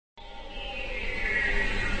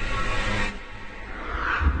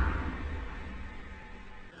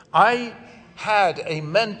I had a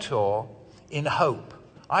mentor in hope.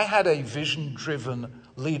 I had a vision-driven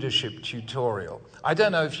leadership tutorial. I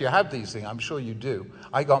don't know if you have these things. I'm sure you do.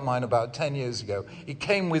 I got mine about 10 years ago. It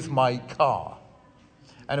came with my car,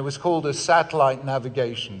 and it was called a satellite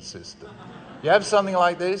navigation system. You have something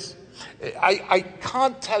like this? I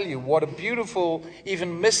can't tell you what a beautiful,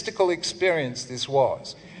 even mystical experience this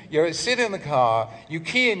was. You sit in the car, you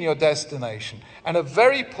key in your destination, and a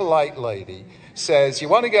very polite lady says, you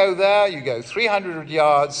want to go there, you go 300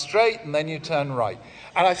 yards straight, and then you turn right.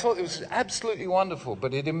 And I thought it was absolutely wonderful,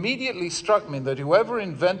 but it immediately struck me that whoever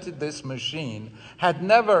invented this machine had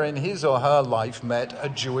never in his or her life met a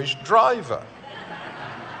Jewish driver.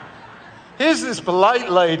 Here's this polite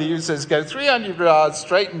lady who says, go 300 yards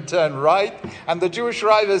straight and turn right. And the Jewish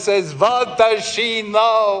driver says, what does she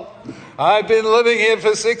know? I've been living here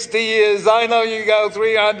for 60 years. I know you go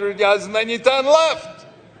 300 yards and then you turn left.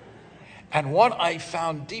 And what I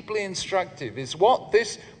found deeply instructive is what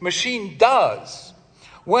this machine does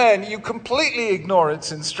when you completely ignore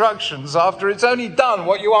its instructions after it's only done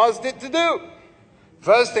what you asked it to do.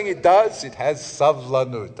 First thing it does, it has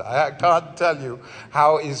savlanut. I can't tell you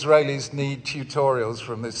how Israelis need tutorials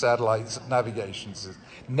from the satellite navigation system.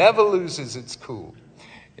 Never loses its cool.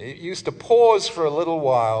 It used to pause for a little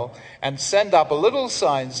while and send up a little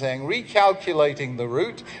sign saying, recalculating the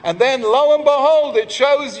route, and then lo and behold, it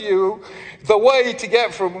shows you the way to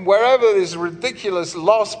get from wherever this ridiculous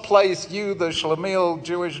lost place, you, the Shlemiel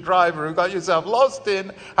Jewish driver who got yourself lost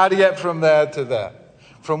in, how to get from there to there.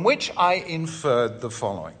 From which I inferred the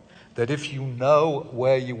following, that if you know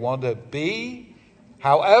where you want to be,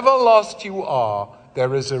 however lost you are,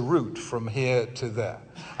 there is a route from here to there.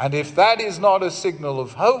 And if that is not a signal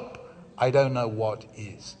of hope, I don't know what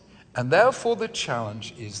is. And therefore the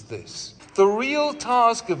challenge is this. The real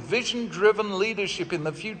task of vision-driven leadership in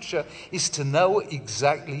the future is to know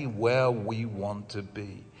exactly where we want to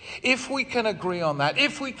be. If we can agree on that,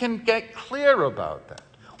 if we can get clear about that,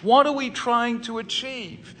 what are we trying to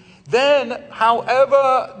achieve? Then,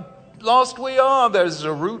 however lost we are, there's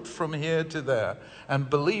a route from here to there. And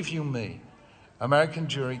believe you me, American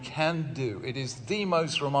Jewry can do. It is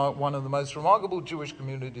one of the most remarkable Jewish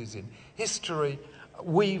communities in history.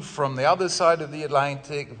 We, from the other side of the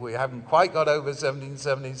Atlantic, we haven't quite got over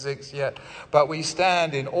 1776 yet, but we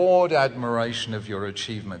stand in awed admiration of your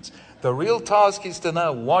achievements. The real task is to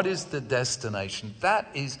know what is the destination. That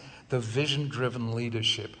is the vision-driven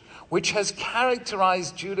leadership, which has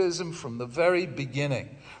characterized Judaism from the very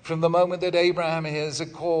beginning, from the moment that Abraham hears a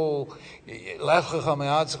call, to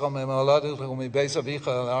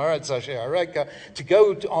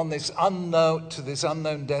go on this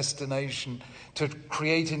unknown destination, to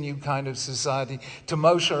create a new kind of society, to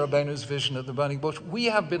Moshe Rabbeinu's vision at the burning bush. We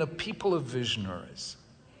have been a people of visionaries.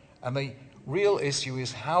 And the real issue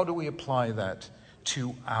is, how do we apply that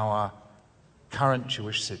to our current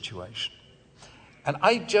Jewish situation? And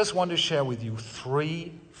I just want to share with you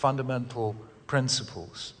 3 fundamental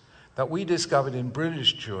principles that we discovered in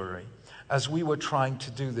British Jewry as we were trying to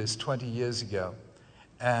do this 20 years ago,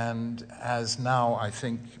 and as now, I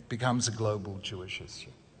think, becomes a global Jewish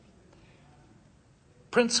issue.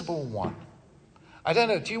 Principle 1. I don't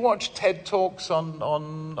know, do you watch TED Talks on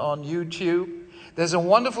YouTube? There's a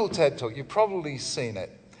wonderful TED Talk, you've probably seen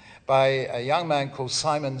it, by a young man called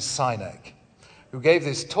Simon Sinek, who gave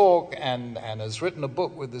this talk and has written a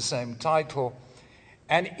book with the same title.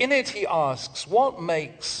 And in it he asks, what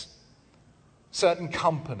makes certain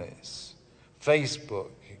companies, Facebook,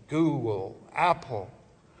 Google, Apple,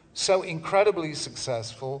 so incredibly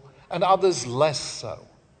successful and others less so?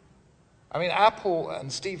 I mean, Apple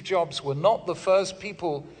and Steve Jobs were not the first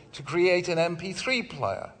people to create an MP3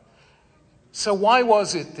 player. So why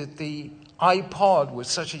was it that the iPod was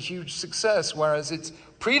such a huge success, whereas its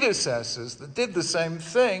predecessors that did the same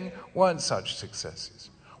thing weren't such successes?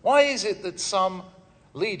 Why is it that some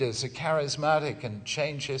leaders are charismatic and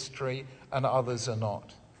change history and others are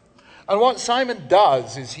not? And what Simon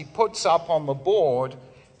does is he puts up on the board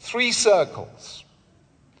 3 circles.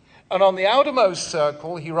 And on the outermost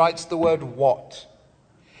circle, he writes the word what.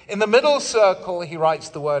 In the middle circle, he writes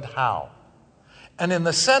the word how. And in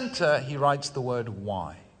the center, he writes the word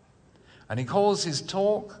why. And he calls his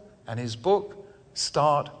talk and his book,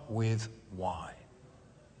 Start with Why.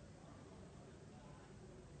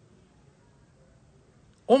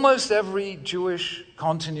 Almost every Jewish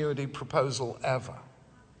continuity proposal ever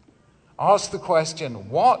asks the question,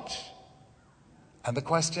 what? And the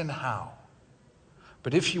question, how?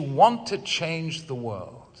 But if you want to change the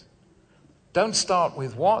world, don't start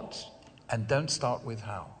with what and don't start with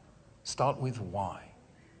how. Start with why.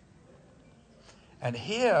 And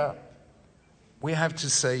here, we have to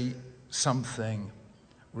say something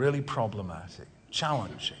really problematic,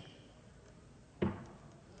 challenging.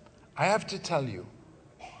 I have to tell you,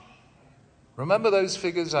 remember those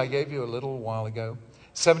figures I gave you a little while ago?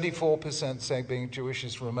 74% say being Jewish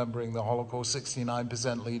is remembering the Holocaust,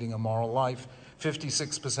 69% leading a moral life,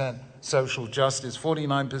 56% social justice,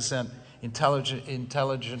 49% intellectual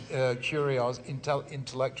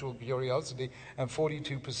curiosity, and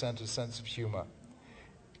 42% a sense of humor.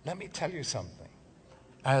 Let me tell you something.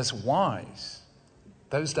 As wise,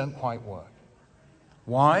 those don't quite work.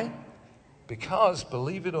 Why? Because,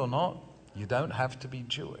 believe it or not, you don't have to be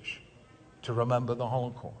Jewish to remember the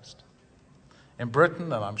Holocaust. In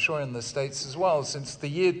Britain, and I'm sure in the States as well, since the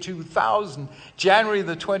year 2000, January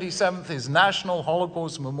the 27th is National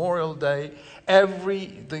Holocaust Memorial Day.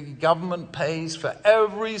 The government pays for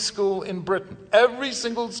every school in Britain, every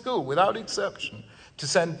single school without exception, to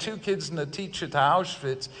send 2 kids and a teacher to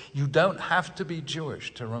Auschwitz. You don't have to be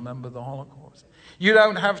Jewish to remember the Holocaust. You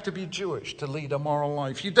don't have to be Jewish to lead a moral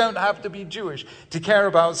life. You don't have to be Jewish to care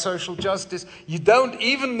about social justice. You don't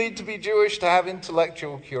even need to be Jewish to have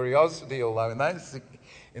intellectual curiosity, although in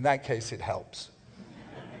that case it helps.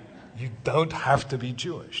 You don't have to be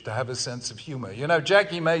Jewish to have a sense of humor. You know,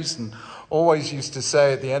 Jackie Mason always used to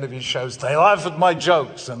say at the end of his shows, they laugh at my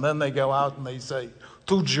jokes, and then they go out and they say,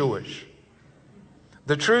 too Jewish.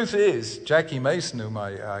 The truth is, Jackie Mason, whom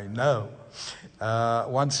I know,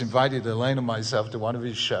 once invited Elaine and myself to one of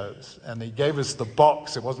his shows, and he gave us the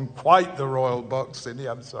box. It wasn't quite the royal box, Cindy,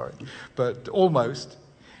 I'm sorry, but almost.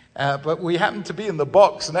 But we happened to be in the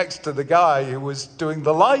box next to the guy who was doing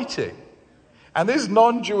the lighting. And this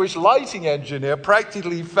non-Jewish lighting engineer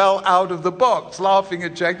practically fell out of the box laughing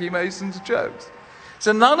at Jackie Mason's jokes.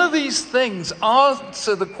 So none of these things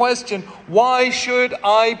answer the question, why should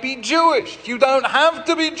I be Jewish? You don't have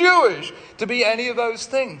to be Jewish to be any of those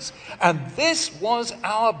things. And this was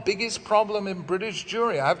our biggest problem in British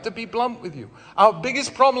Jewry. I have to be blunt with you. Our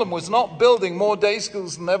biggest problem was not building more day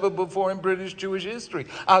schools than ever before in British Jewish history.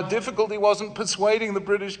 Our difficulty wasn't persuading the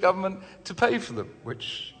British government to pay for them,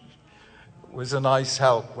 which was a nice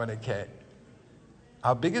help when it came.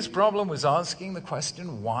 Our biggest problem was asking the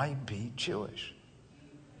question, why be Jewish?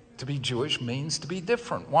 To be Jewish means to be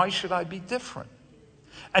different. Why should I be different?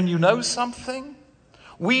 And you know something?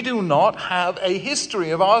 We do not have a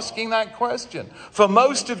history of asking that question. For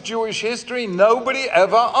most of Jewish history, nobody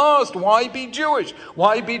ever asked, why be Jewish?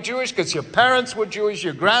 Why be Jewish? Because your parents were Jewish,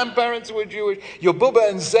 your grandparents were Jewish, your Bubba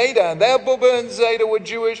and Zeta and their Bubba and Zeta were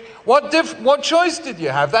Jewish. What choice did you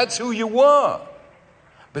have? That's who you were.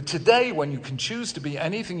 But today, when you can choose to be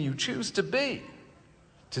anything you choose to be,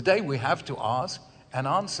 today we have to ask and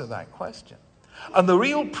answer that question. And the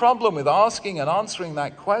real problem with asking and answering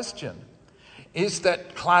that question is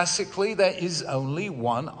that classically there is only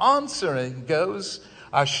one answer. It goes,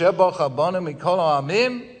 Asher b'chabanu mikol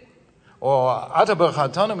ha'amim, or Ata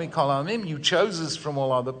b'chatanu mikol ha'amim, you chose us from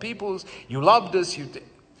all other peoples, you loved us,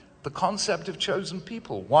 the concept of chosen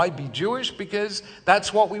people. Why be Jewish? Because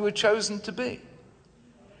that's what we were chosen to be.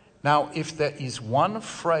 Now, if there is one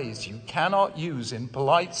phrase you cannot use in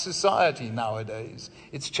polite society nowadays,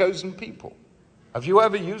 it's chosen people. Have you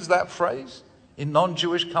ever used that phrase in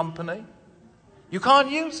non-Jewish company? You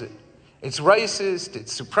can't use it. It's racist,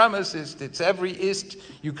 it's supremacist, it's every ist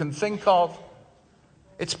you can think of.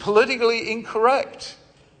 It's politically incorrect,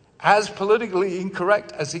 as politically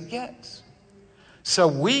incorrect as it gets. So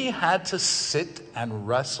we had to sit and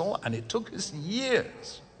wrestle, and it took us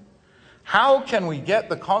years. How can we get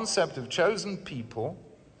the concept of chosen people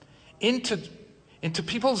into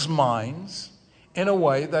people's minds in a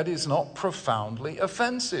way that is not profoundly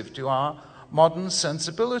offensive to our modern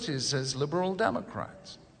sensibilities as liberal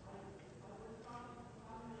Democrats?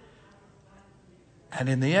 And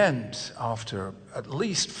in the end, after at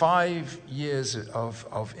least 5 years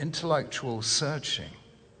of intellectual searching,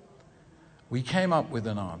 we came up with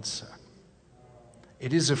an answer.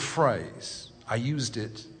 It is a phrase. I used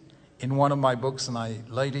it in one of my books, and I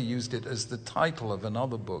later used it as the title of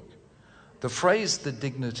another book. The phrase, the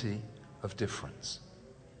dignity of difference.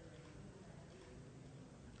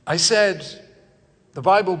 I said, the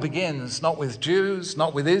Bible begins not with Jews,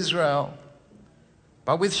 not with Israel,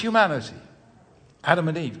 but with humanity. Adam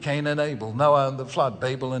and Eve, Cain and Abel, Noah and the flood,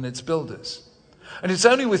 Babel and its builders. And it's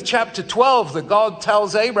only with chapter 12 that God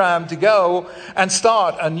tells Abraham to go and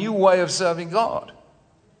start a new way of serving God.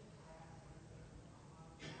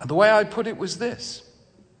 And the way I put it was this: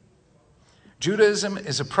 Judaism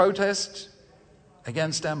is a protest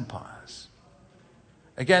against empires,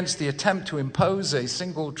 against the attempt to impose a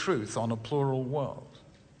single truth on a plural world.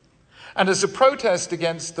 And as a protest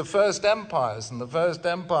against the first empires, and the first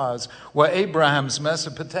empires were Abraham's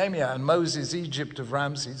Mesopotamia and Moses' Egypt of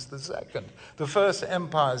Ramses II, the first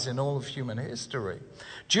empires in all of human history.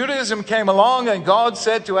 Judaism came along and God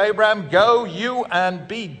said to Abraham, go you and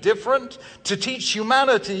be different, to teach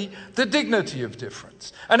humanity the dignity of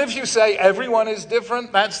difference. And if you say everyone is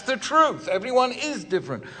different, that's the truth. Everyone is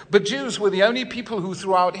different. But Jews were the only people who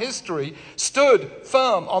throughout history stood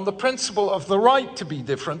firm on the principle of the right to be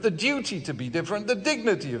different, the duty to be different, the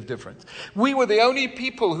dignity of difference. We were the only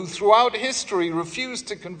people who throughout history refused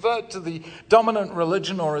to convert to the dominant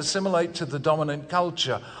religion or assimilate to the dominant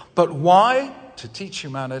culture. But why? To teach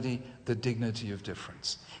humanity the dignity of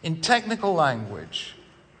difference. In technical language,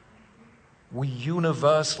 we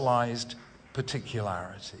universalized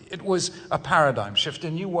particularity. It was a paradigm shift, a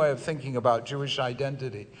new way of thinking about Jewish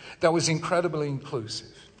identity that was incredibly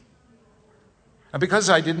inclusive. And because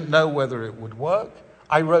I didn't know whether it would work,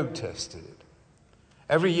 I road tested it.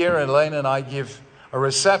 Every year, Elaine and I give a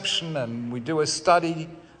reception and we do a study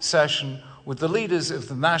session with the leaders of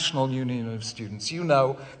the National Union of Students. You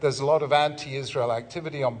know there's a lot of anti-Israel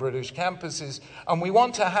activity on British campuses, and we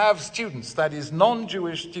want to have students, that is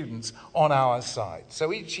non-Jewish students, on our side.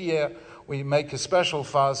 So each year we make a special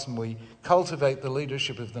fuss and we cultivate the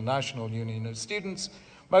leadership of the National Union of Students,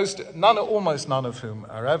 almost none of whom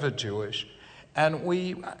are ever Jewish. And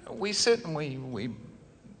we sit and we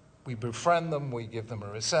befriend them, we give them a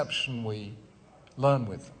reception, we learn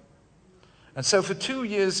with them. And so for 2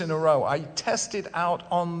 years in a row, I tested out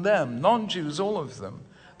on them, non-Jews, all of them,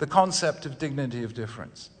 the concept of dignity of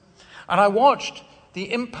difference. And I watched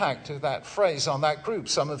the impact of that phrase on that group,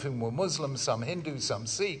 some of whom were Muslims, some Hindu, some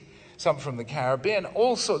Sikh, some from the Caribbean,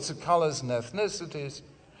 all sorts of colors and ethnicities.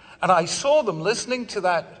 And I saw them listening to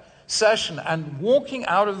that session and walking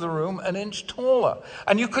out of the room an inch taller.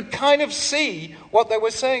 And you could kind of see what they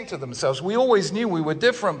were saying to themselves. We always knew we were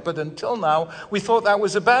different, but until now, we thought that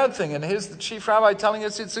was a bad thing. And here's the chief rabbi telling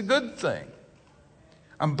us it's a good thing.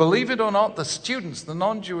 And believe it or not, the students, the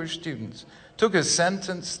non-Jewish students, took a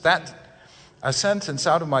sentence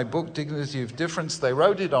out of my book, Dignity of Difference. They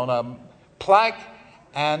wrote it on a plaque.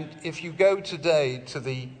 And if you go today to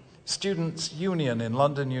the Students' Union in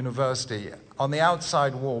London University, on the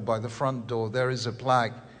outside wall by the front door, there is a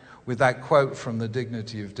plaque with that quote from the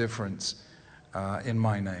Dignity of Difference in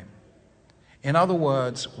my name. In other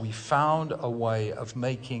words, we found a way of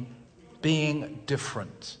making being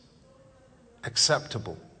different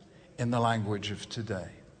acceptable in the language of today.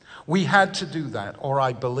 We had to do that, or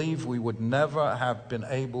I believe we would never have been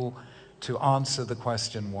able to answer the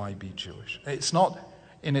question, why be Jewish? It's not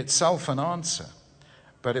in itself an answer,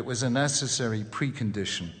 but it was a necessary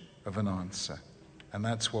precondition of an answer. And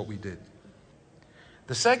that's what we did.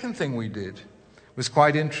 The second thing we did was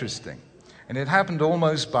quite interesting, and it happened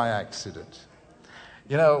almost by accident.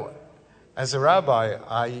 You know, as a rabbi,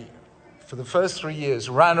 I, for the first 3 years,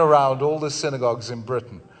 ran around all the synagogues in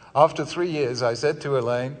Britain. After 3 years, I said to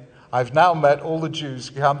Elaine, I've now met all the Jews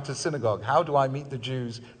who come to synagogue. How do I meet the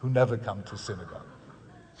Jews who never come to synagogue?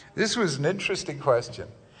 This was an interesting question.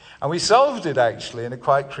 And we solved it, actually, in a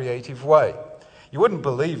quite creative way. You wouldn't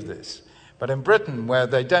believe this, but in Britain, where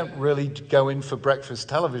they don't really go in for breakfast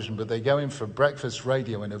television, but they go in for breakfast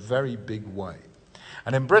radio in a very big way.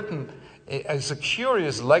 And in Britain, as a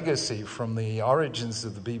curious legacy from the origins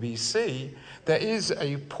of the BBC, there is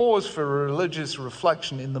a pause for religious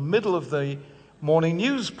reflection in the middle of the morning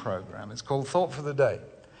news program. It's called Thought for the Day.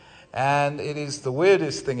 And it is the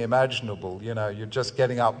weirdest thing imaginable. You know, you're just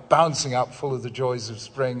getting up, bouncing up full of the joys of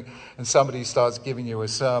spring, and somebody starts giving you a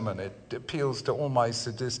sermon. It appeals to all my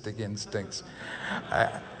sadistic instincts.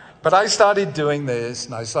 But I started doing this,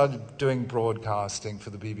 and I started doing broadcasting for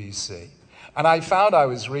the BBC. And I found I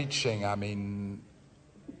was reaching,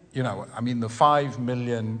 the 5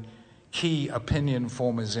 million key opinion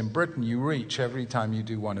formers in Britain you reach every time you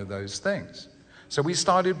do one of those things. So we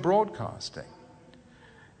started broadcasting.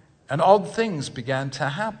 And odd things began to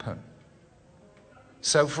happen.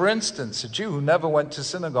 So, for instance, a Jew who never went to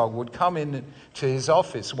synagogue would come in to his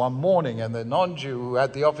office one morning, and the non-Jew who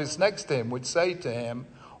had the office next to him would say to him,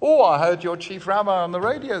 "Oh, I heard your chief rabbi on the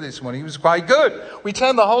radio this morning. He was quite good. We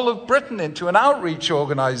turned the whole of Britain into an outreach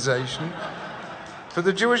organization for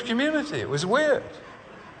the Jewish community." It was weird.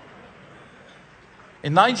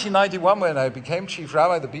 In 1991, when I became chief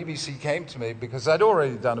rabbi, the BBC came to me because I'd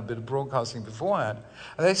already done a bit of broadcasting beforehand.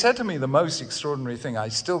 And they said to me the most extraordinary thing. I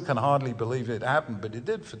still can hardly believe it happened, but it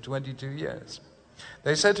did for 22 years.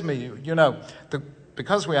 They said to me,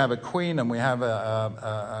 because we have a queen and we have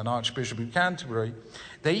an archbishop of Canterbury,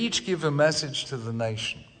 they each give a message to the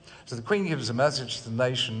nation. So the Queen gives a message to the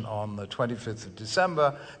nation on the 25th of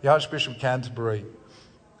December. The Archbishop of Canterbury,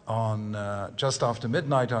 on just after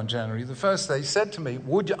midnight on January the 1st, they said to me,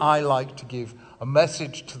 would I like to give a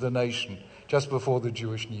message to the nation just before the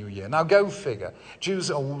Jewish New Year? Now go figure. Jews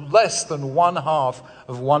are less than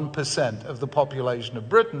 0.5% of the population of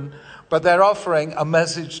Britain, but they're offering a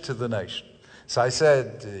message to the nation. So I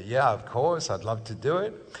said, yeah, of course, I'd love to do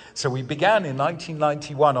it. So we began in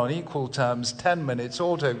 1991 on equal terms, 10 minutes,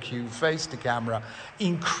 auto cue, face to camera,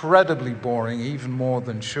 incredibly boring, even more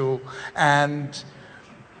than Shul. And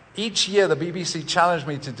each year the BBC challenged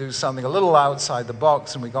me to do something a little outside the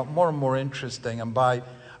box, and we got more and more interesting. And by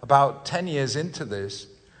about 10 years into this,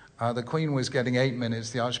 the Queen was getting 8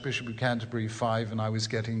 minutes, the Archbishop of Canterbury 5, and I was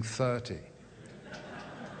getting 30.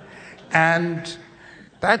 And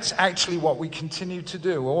that's actually what we continue to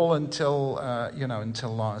do, all until,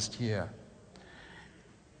 until last year.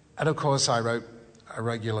 And of course, I wrote a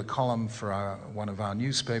regular column for one of our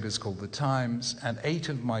newspapers called The Times, and 8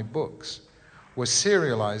 of my books were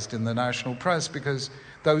serialized in the national press because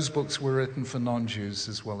those books were written for non-Jews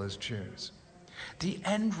as well as Jews. The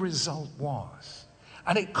end result was,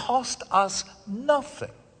 and it cost us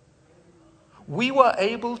nothing, we were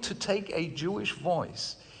able to take a Jewish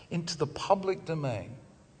voice into the public domain.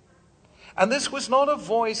 And this was not a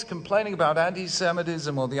voice complaining about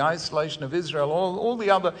anti-Semitism or the isolation of Israel, or all the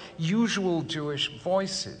other usual Jewish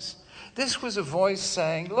voices. This was a voice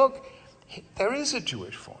saying, look, there is a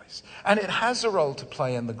Jewish voice, and it has a role to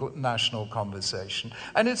play in the national conversation.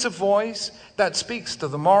 And it's a voice that speaks to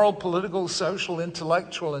the moral, political, social,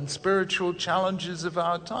 intellectual, and spiritual challenges of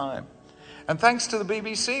our time. And thanks to the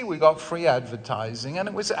BBC, we got free advertising, and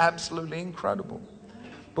it was absolutely incredible.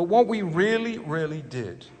 But what we really, really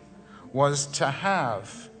did was to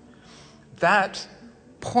have that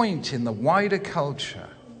point in the wider culture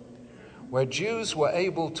where Jews were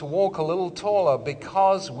able to walk a little taller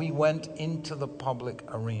because we went into the public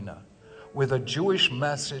arena with a Jewish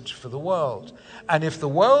message for the world. And if the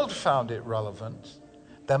world found it relevant,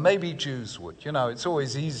 then maybe Jews would. You know, it's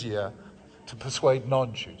always easier to persuade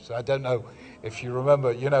non-Jews. I don't know if you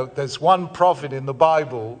remember, there's one prophet in the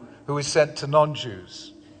Bible who was sent to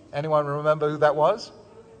non-Jews. Anyone remember who that was?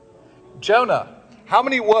 Jonah. How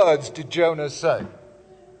many words did Jonah say?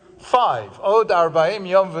 5. Od arba'im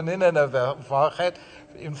yom v'Nineveh.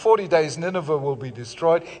 In 40 days, Nineveh will be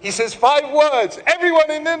destroyed. He says 5 words.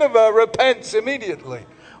 Everyone in Nineveh repents immediately.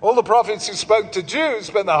 All the prophets who spoke to Jews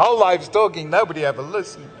spent their whole lives talking. Nobody ever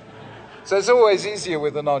listened. So it's always easier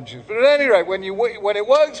with the non-Jews. But at any rate, when it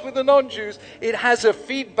works with the non-Jews, it has a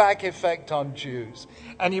feedback effect on Jews.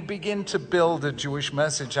 And you begin to build a Jewish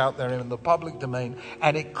message out there in the public domain,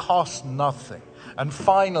 and it costs nothing. And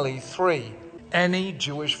finally, 3, any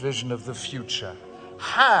Jewish vision of the future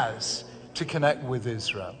has to connect with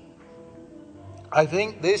Israel. I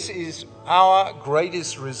think this is our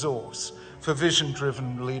greatest resource for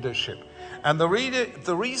vision-driven leadership. And the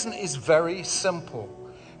reason is very simple.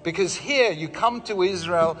 Because here you come to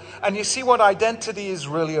Israel and you see what identity is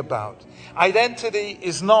really about. Identity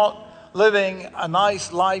is not living a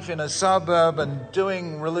nice life in a suburb and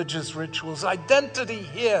doing religious rituals. Identity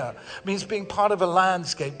here means being part of a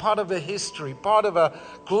landscape, part of a history, part of a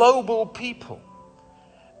global people.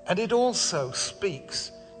 And it also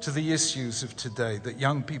speaks to the issues of today that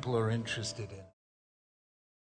young people are interested in.